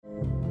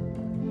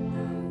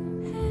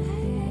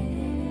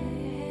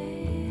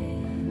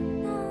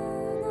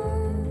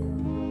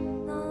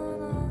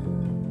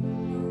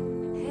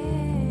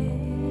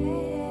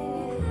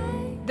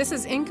This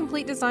is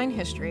Incomplete Design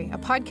History, a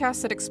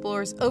podcast that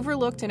explores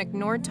overlooked and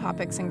ignored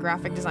topics in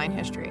graphic design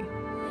history.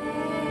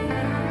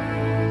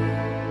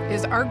 It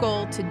is our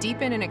goal to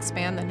deepen and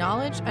expand the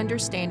knowledge,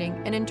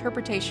 understanding, and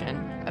interpretation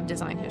of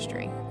design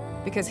history.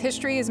 Because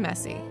history is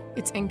messy,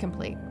 it's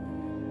incomplete.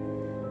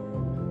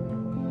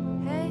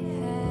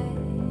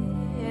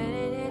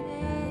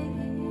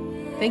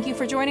 Thank you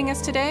for joining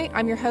us today.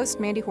 I'm your host,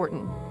 Mandy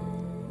Horton.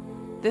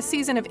 This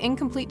season of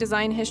Incomplete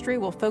Design History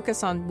will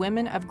focus on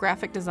women of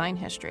graphic design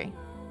history.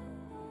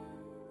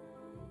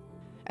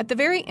 At the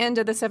very end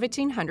of the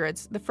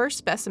 1700s, the first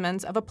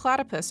specimens of a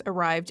platypus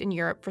arrived in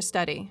Europe for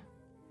study.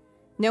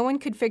 No one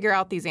could figure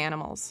out these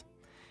animals,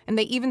 and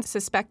they even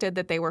suspected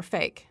that they were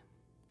fake.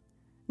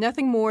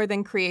 Nothing more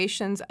than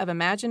creations of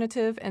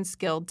imaginative and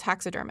skilled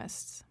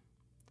taxidermists.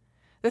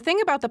 The thing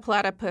about the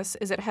platypus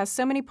is it has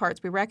so many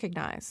parts we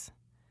recognize.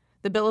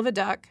 The bill of a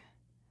duck,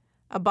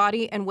 a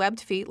body and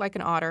webbed feet like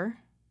an otter,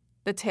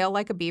 the tail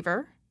like a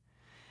beaver,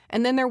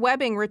 and then their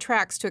webbing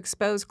retracts to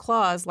expose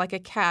claws like a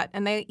cat,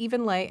 and they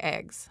even lay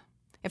eggs.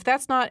 If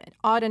that's not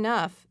odd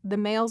enough, the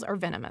males are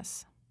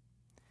venomous.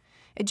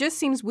 It just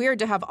seems weird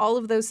to have all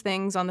of those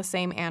things on the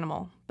same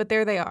animal, but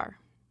there they are.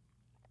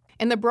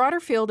 In the broader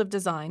field of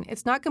design,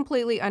 it's not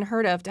completely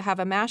unheard of to have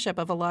a mashup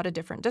of a lot of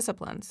different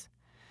disciplines.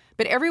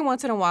 But every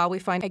once in a while, we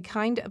find a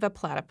kind of a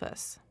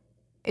platypus.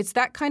 It's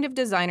that kind of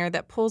designer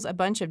that pulls a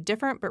bunch of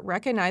different but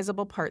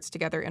recognizable parts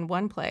together in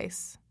one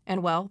place.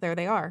 And well, there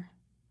they are.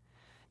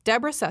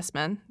 Deborah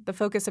Sussman, the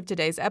focus of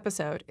today's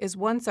episode, is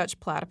one such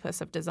platypus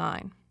of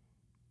design.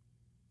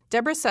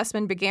 Deborah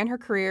Sussman began her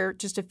career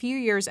just a few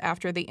years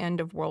after the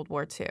end of World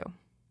War II.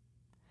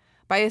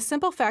 By a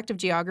simple fact of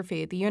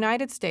geography, the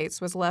United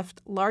States was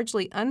left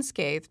largely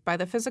unscathed by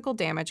the physical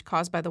damage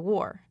caused by the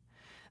war.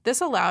 This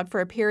allowed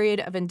for a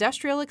period of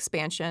industrial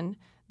expansion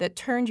that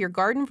turned your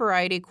garden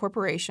variety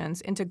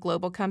corporations into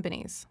global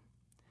companies.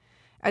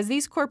 As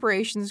these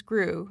corporations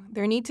grew,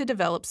 their need to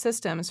develop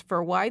systems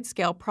for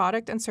wide-scale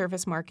product and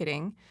service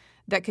marketing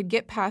that could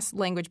get past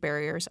language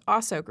barriers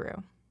also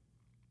grew.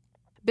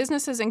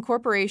 Businesses and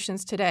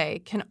corporations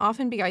today can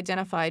often be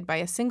identified by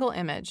a single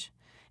image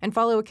and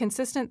follow a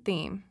consistent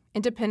theme,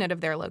 independent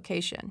of their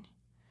location.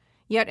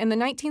 Yet in the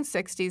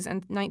 1960s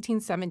and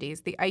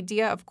 1970s, the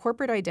idea of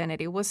corporate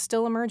identity was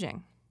still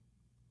emerging.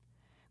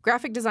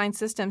 Graphic design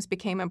systems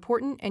became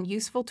important and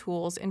useful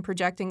tools in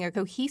projecting a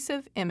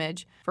cohesive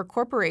image for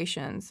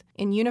corporations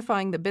in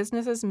unifying the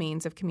business's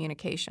means of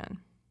communication.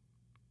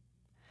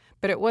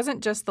 But it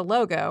wasn't just the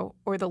logo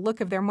or the look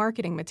of their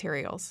marketing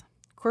materials.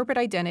 Corporate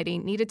identity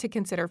needed to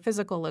consider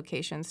physical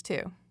locations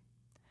too.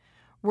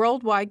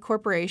 Worldwide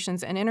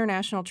corporations and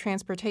international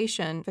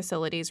transportation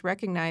facilities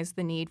recognized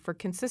the need for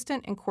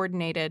consistent and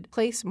coordinated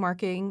place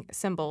marking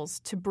symbols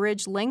to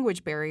bridge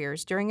language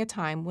barriers during a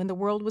time when the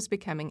world was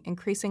becoming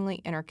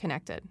increasingly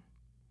interconnected.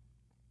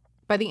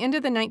 By the end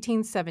of the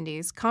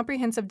 1970s,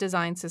 comprehensive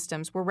design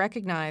systems were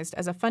recognized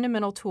as a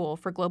fundamental tool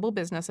for global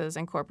businesses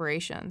and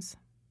corporations.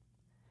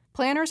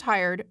 Planners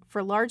hired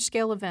for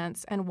large-scale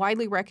events and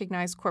widely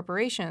recognized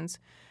corporations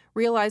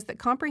realized that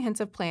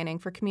comprehensive planning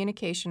for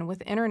communication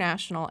with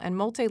international and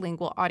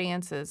multilingual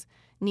audiences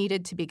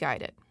needed to be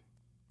guided.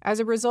 As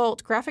a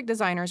result, graphic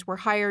designers were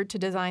hired to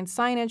design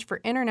signage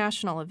for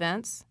international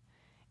events,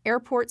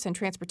 airports and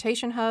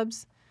transportation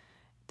hubs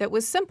that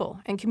was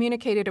simple and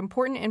communicated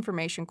important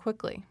information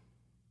quickly.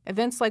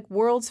 Events like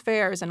World's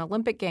Fairs and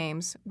Olympic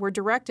Games were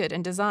directed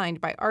and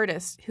designed by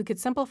artists who could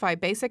simplify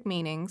basic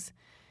meanings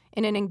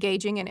in an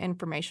engaging and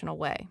informational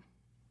way.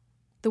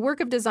 The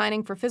work of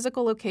designing for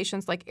physical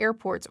locations like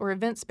airports or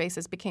event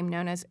spaces became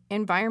known as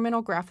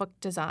environmental graphic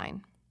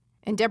design,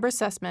 and Deborah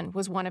Sussman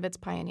was one of its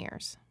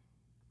pioneers.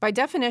 By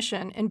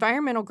definition,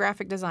 environmental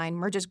graphic design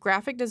merges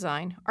graphic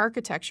design,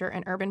 architecture,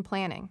 and urban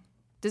planning.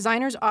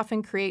 Designers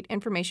often create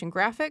information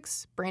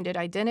graphics, branded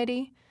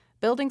identity,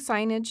 building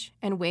signage,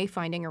 and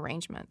wayfinding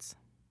arrangements.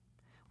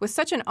 With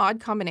such an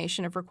odd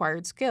combination of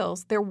required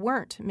skills, there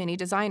weren't many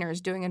designers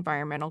doing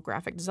environmental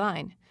graphic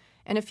design,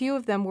 and a few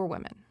of them were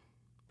women.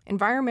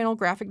 Environmental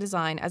graphic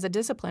design as a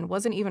discipline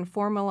wasn't even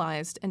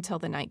formalized until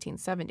the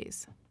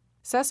 1970s.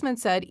 Sussman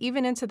said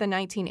even into the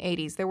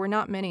 1980s, there were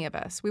not many of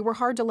us. We were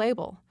hard to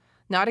label.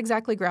 Not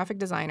exactly graphic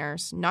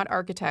designers, not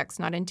architects,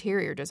 not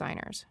interior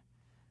designers.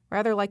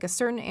 Rather like a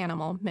certain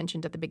animal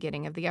mentioned at the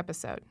beginning of the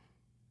episode.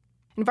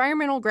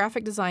 Environmental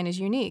graphic design is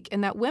unique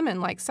in that women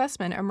like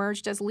Sussman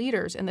emerged as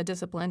leaders in the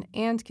discipline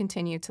and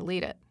continue to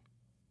lead it.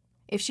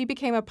 If she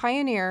became a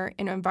pioneer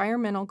in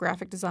environmental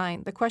graphic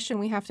design, the question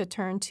we have to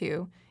turn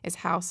to is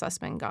how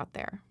Sussman got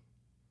there.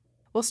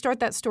 We'll start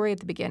that story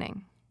at the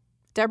beginning.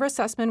 Deborah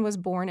Sussman was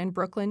born in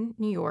Brooklyn,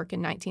 New York in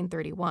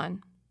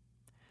 1931.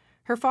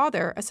 Her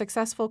father, a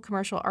successful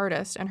commercial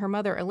artist, and her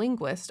mother, a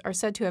linguist, are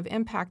said to have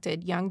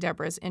impacted young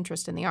Deborah's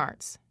interest in the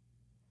arts.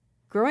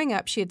 Growing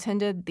up, she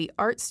attended the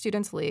Art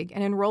Students League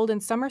and enrolled in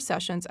summer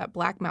sessions at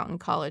Black Mountain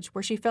College,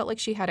 where she felt like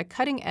she had a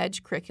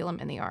cutting-edge curriculum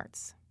in the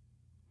arts.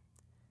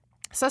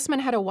 Sussman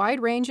had a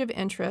wide range of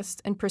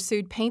interests and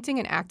pursued painting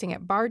and acting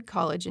at Bard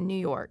College in New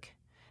York,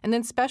 and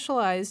then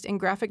specialized in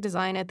graphic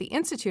design at the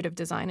Institute of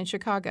Design in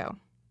Chicago.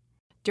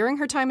 During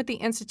her time at the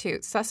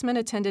Institute, Sussman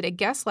attended a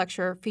guest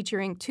lecture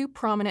featuring two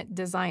prominent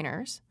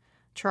designers,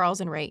 Charles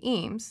and Ray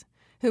Eames,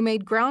 who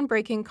made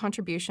groundbreaking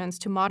contributions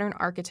to modern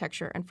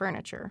architecture and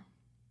furniture.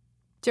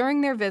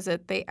 During their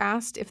visit, they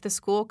asked if the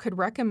school could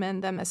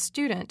recommend them a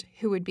student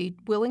who would be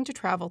willing to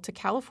travel to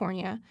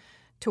California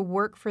to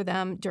work for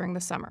them during the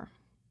summer.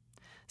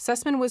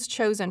 Sussman was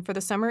chosen for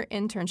the summer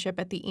internship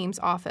at the Eames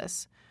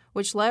office,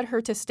 which led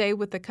her to stay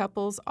with the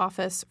couple's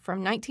office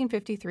from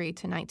 1953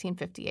 to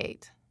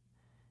 1958.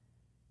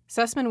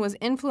 Sussman was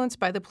influenced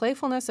by the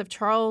playfulness of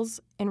Charles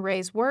and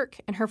Ray's work,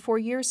 and her 4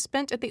 years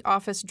spent at the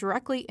office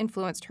directly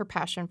influenced her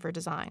passion for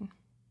design.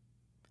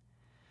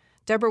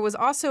 Deborah was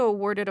also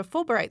awarded a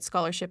Fulbright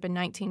scholarship in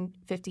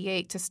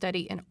 1958 to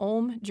study in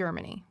Ulm,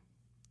 Germany.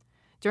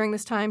 During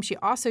this time, she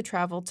also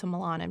traveled to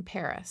Milan and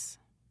Paris.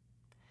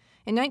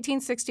 In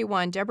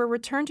 1961, Deborah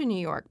returned to New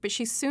York, but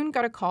she soon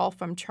got a call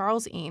from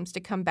Charles Eames to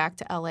come back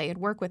to LA and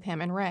work with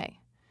him and Ray.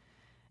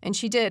 And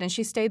she did, and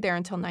she stayed there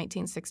until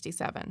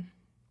 1967.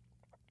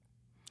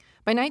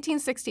 By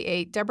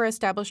 1968, Deborah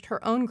established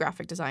her own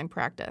graphic design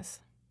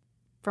practice.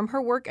 From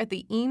her work at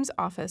the Eames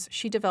office,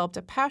 she developed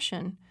a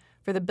passion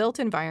for the built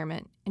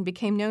environment and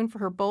became known for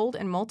her bold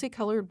and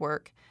multicolored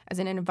work as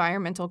an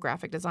environmental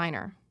graphic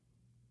designer.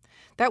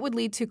 That would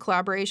lead to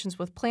collaborations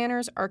with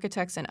planners,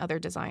 architects, and other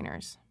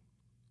designers.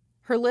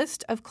 Her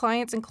list of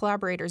clients and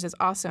collaborators is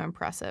also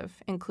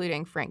impressive,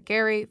 including Frank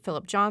Gehry,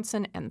 Philip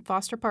Johnson and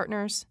Foster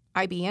Partners,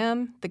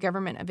 IBM, the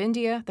Government of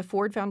India, the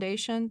Ford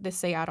Foundation, the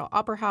Seattle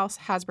Opera House,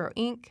 Hasbro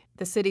Inc.,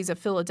 the cities of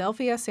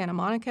Philadelphia, Santa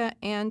Monica,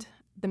 and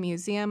the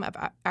Museum of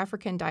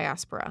African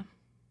Diaspora.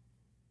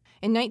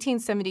 In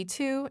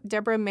 1972,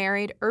 Deborah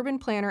married urban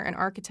planner and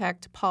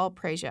architect Paul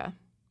Preja.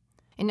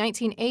 In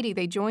 1980,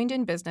 they joined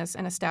in business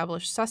and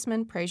established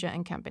Sussman,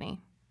 Preja & Company.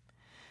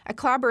 A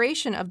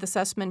collaboration of the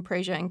Sussman,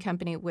 Preja &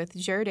 Company with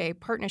Gerde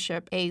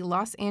Partnership, a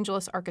Los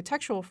Angeles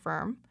architectural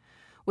firm,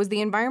 was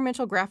the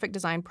environmental graphic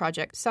design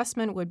project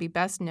Sussman would be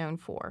best known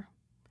for,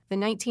 the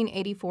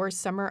 1984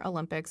 Summer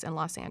Olympics in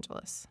Los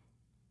Angeles.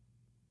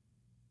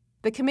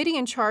 The committee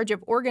in charge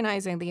of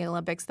organizing the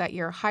Olympics that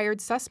year hired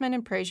Sussman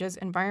and Preja's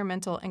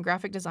environmental and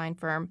graphic design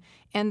firm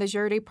and the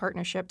Gerde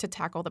Partnership to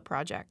tackle the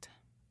project.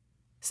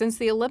 Since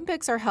the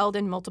Olympics are held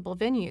in multiple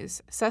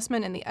venues,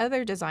 Sussman and the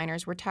other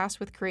designers were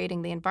tasked with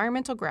creating the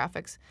environmental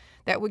graphics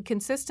that would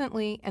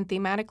consistently and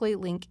thematically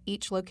link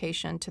each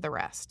location to the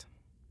rest.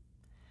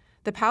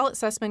 The palette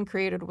Sussman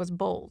created was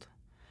bold,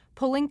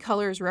 pulling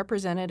colors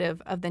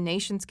representative of the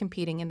nations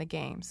competing in the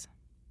games.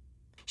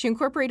 She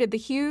incorporated the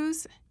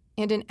hues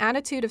and an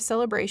attitude of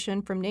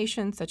celebration from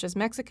nations such as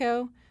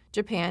Mexico,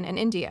 Japan, and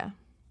India.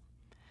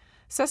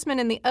 Sussman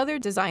and the other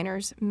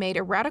designers made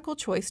a radical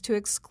choice to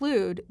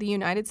exclude the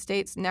United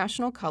States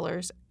national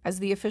colors as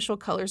the official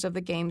colors of the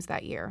Games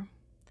that year.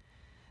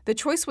 The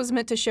choice was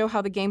meant to show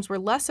how the Games were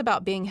less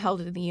about being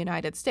held in the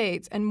United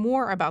States and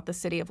more about the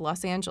city of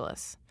Los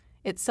Angeles,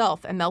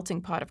 itself a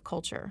melting pot of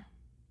culture.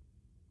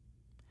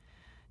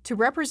 To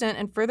represent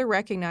and further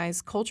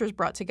recognize cultures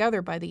brought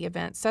together by the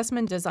event,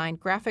 Sussman designed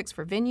graphics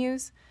for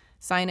venues,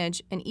 signage,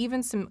 and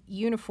even some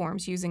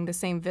uniforms using the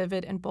same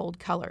vivid and bold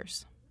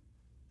colors.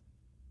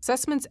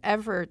 Sussman's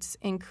efforts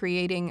in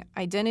creating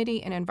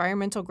identity and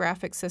environmental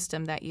graphic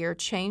system that year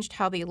changed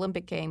how the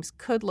Olympic Games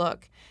could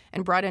look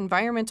and brought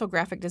environmental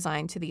graphic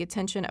design to the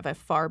attention of a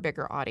far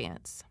bigger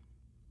audience.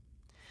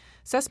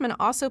 Sussman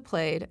also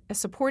played a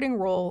supporting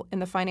role in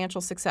the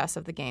financial success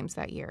of the Games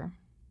that year.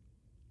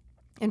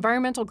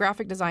 Environmental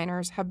graphic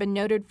designers have been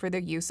noted for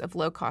their use of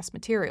low-cost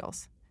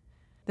materials.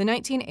 The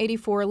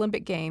 1984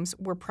 Olympic Games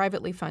were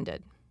privately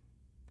funded.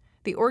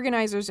 The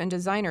organizers and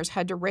designers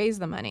had to raise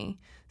the money,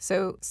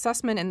 so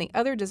Sussman and the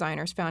other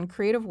designers found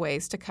creative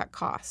ways to cut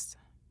costs,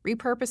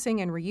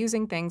 repurposing and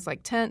reusing things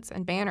like tents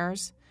and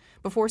banners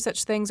before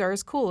such things are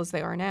as cool as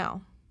they are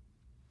now.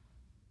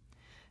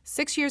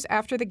 6 years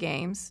after the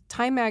Games,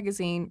 Time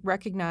magazine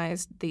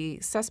recognized the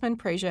Sussman,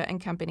 Preja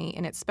 & Company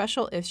in its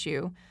special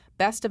issue,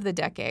 Best of the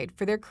Decade,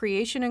 for their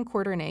creation and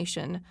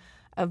coordination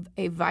of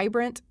a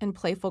vibrant and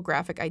playful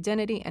graphic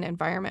identity and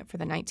environment for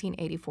the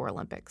 1984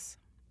 Olympics.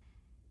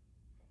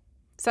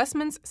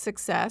 Sussman's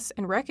success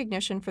and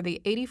recognition for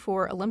the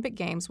 '84 Olympic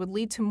Games would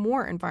lead to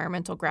more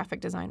environmental graphic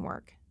design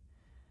work.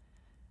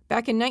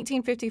 Back in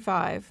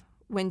 1955,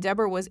 when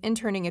Deborah was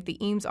interning at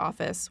the Eames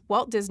office,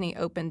 Walt Disney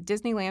opened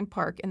Disneyland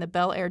Park in the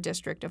Bel Air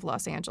district of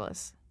Los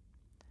Angeles.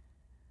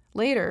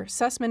 Later,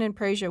 Sussman and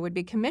Preja would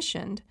be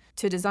commissioned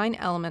to design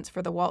elements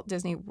for the Walt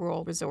Disney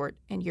World Resort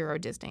and Euro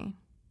Disney.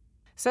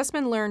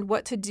 Sussman learned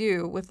what to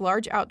do with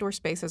large outdoor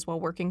spaces while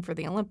working for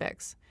the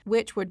Olympics,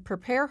 which would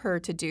prepare her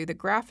to do the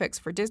graphics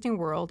for Disney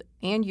World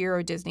and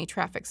Euro Disney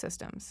traffic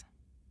systems.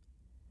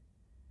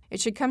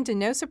 It should come to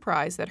no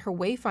surprise that her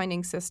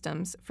wayfinding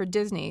systems for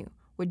Disney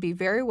would be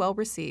very well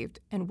received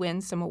and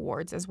win some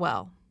awards as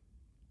well.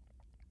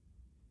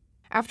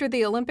 After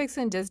the Olympics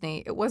and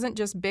Disney, it wasn't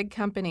just big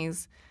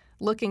companies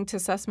looking to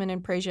Sussman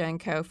and Preja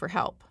 & Co. for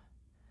help.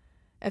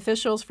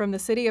 Officials from the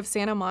city of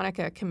Santa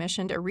Monica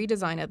commissioned a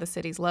redesign of the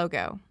city's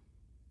logo.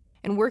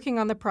 In working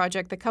on the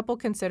project, the couple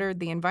considered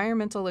the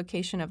environmental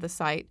location of the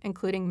site,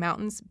 including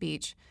mountains,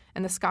 beach,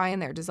 and the sky in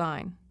their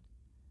design.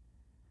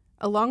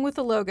 Along with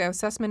the logo,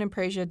 Sussman and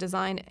Praja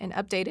designed and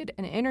updated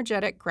an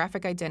energetic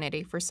graphic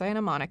identity for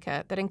Santa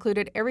Monica that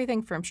included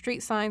everything from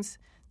street signs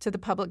to the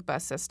public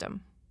bus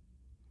system.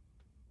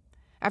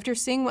 After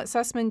seeing what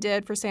Sussman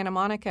did for Santa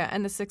Monica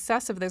and the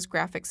success of those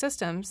graphic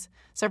systems,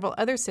 several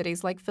other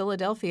cities like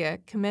Philadelphia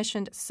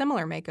commissioned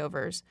similar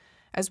makeovers,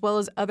 as well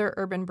as other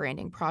urban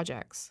branding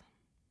projects.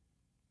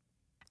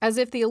 As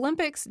if the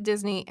Olympics,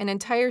 Disney, and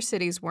entire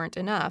cities weren't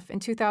enough, in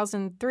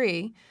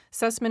 2003,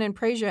 Sussman and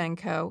Praja &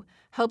 Co.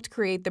 helped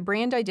create the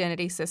brand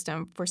identity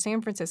system for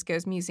San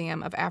Francisco's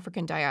Museum of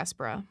African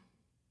Diaspora.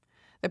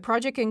 The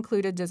project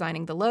included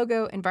designing the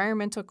logo,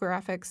 environmental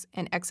graphics,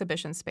 and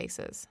exhibition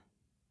spaces.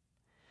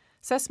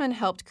 Sussman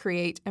helped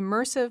create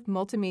immersive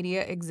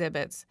multimedia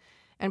exhibits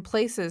and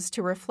places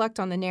to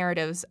reflect on the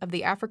narratives of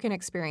the African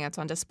experience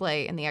on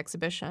display in the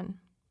exhibition.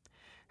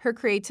 Her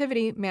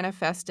creativity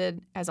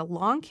manifested as a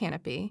long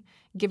canopy,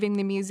 giving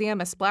the museum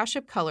a splash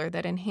of color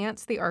that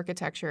enhanced the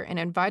architecture and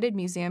invited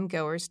museum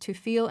goers to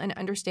feel and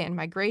understand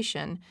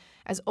migration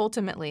as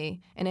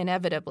ultimately and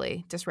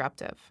inevitably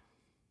disruptive.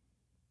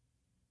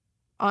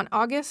 On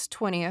August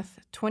 20th,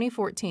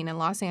 2014, in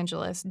Los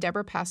Angeles,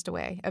 Deborah passed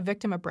away, a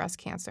victim of breast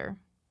cancer.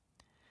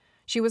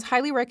 She was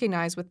highly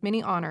recognized with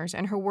many honors,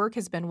 and her work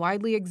has been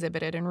widely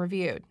exhibited and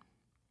reviewed.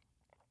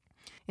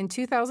 In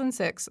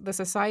 2006, the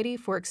Society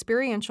for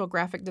Experiential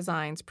Graphic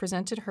Designs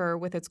presented her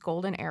with its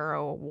Golden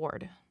Arrow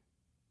Award.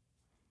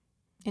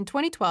 In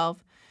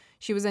 2012,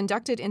 she was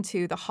inducted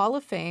into the Hall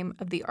of Fame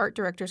of the Art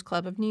Directors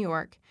Club of New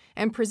York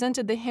and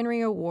presented the Henry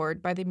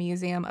Award by the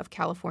Museum of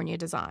California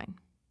Design.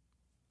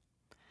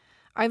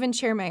 Ivan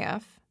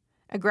Chermayeff,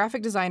 a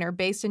graphic designer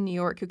based in New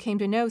York who came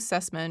to know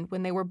Sussman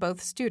when they were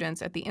both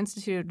students at the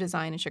Institute of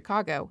Design in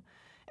Chicago,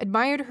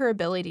 admired her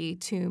ability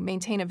to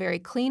maintain a very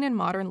clean and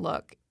modern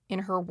look in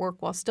her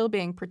work while still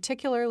being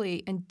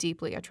particularly and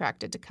deeply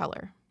attracted to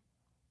color.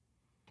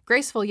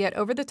 Graceful yet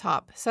over the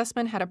top,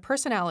 Sussman had a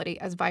personality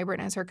as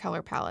vibrant as her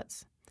color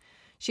palettes.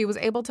 She was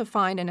able to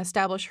find and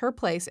establish her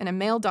place in a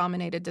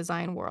male-dominated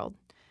design world,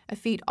 a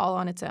feat all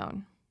on its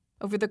own.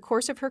 Over the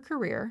course of her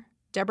career,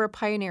 Deborah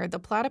pioneered the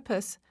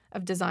platypus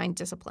of design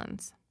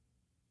disciplines,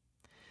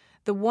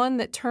 the one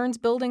that turns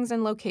buildings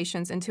and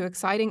locations into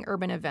exciting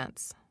urban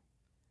events.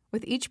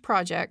 With each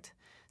project,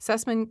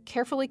 Sussman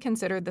carefully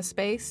considered the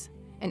space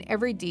and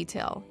every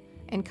detail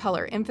and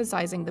color,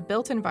 emphasizing the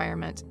built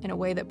environment in a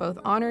way that both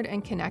honored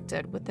and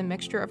connected with the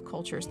mixture of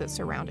cultures that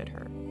surrounded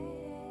her.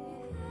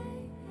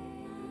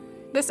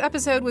 This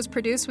episode was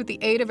produced with the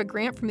aid of a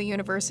grant from the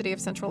University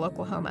of Central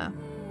Oklahoma.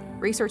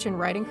 Research and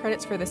writing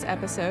credits for this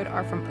episode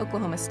are from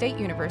Oklahoma State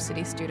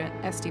University student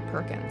Esty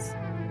Perkins,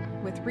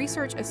 with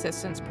research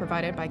assistance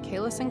provided by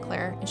Kayla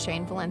Sinclair and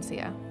Shane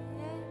Valencia.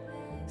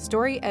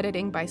 Story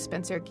editing by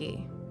Spencer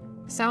Gee.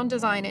 Sound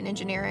design and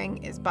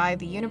engineering is by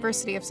the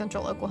University of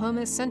Central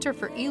Oklahoma's Center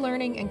for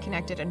E-Learning and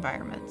Connected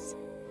Environments.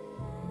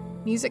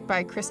 Music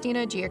by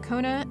Christina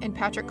Giacona and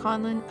Patrick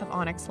Conlon of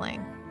Onyx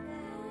Lane.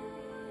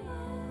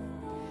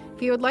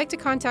 If you would like to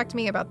contact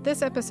me about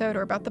this episode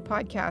or about the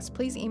podcast,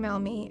 please email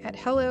me at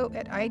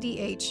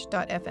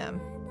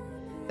hello@idh.fm.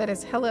 That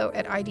is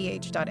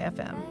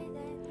hello@idh.fm.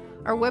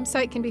 Our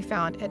website can be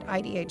found at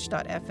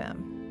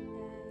idh.fm.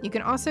 You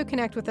can also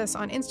connect with us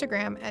on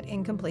Instagram at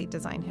Incomplete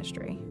Design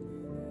History.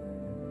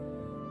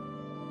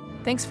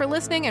 Thanks for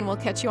listening, and we'll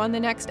catch you on the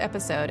next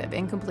episode of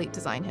Incomplete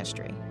Design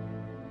History.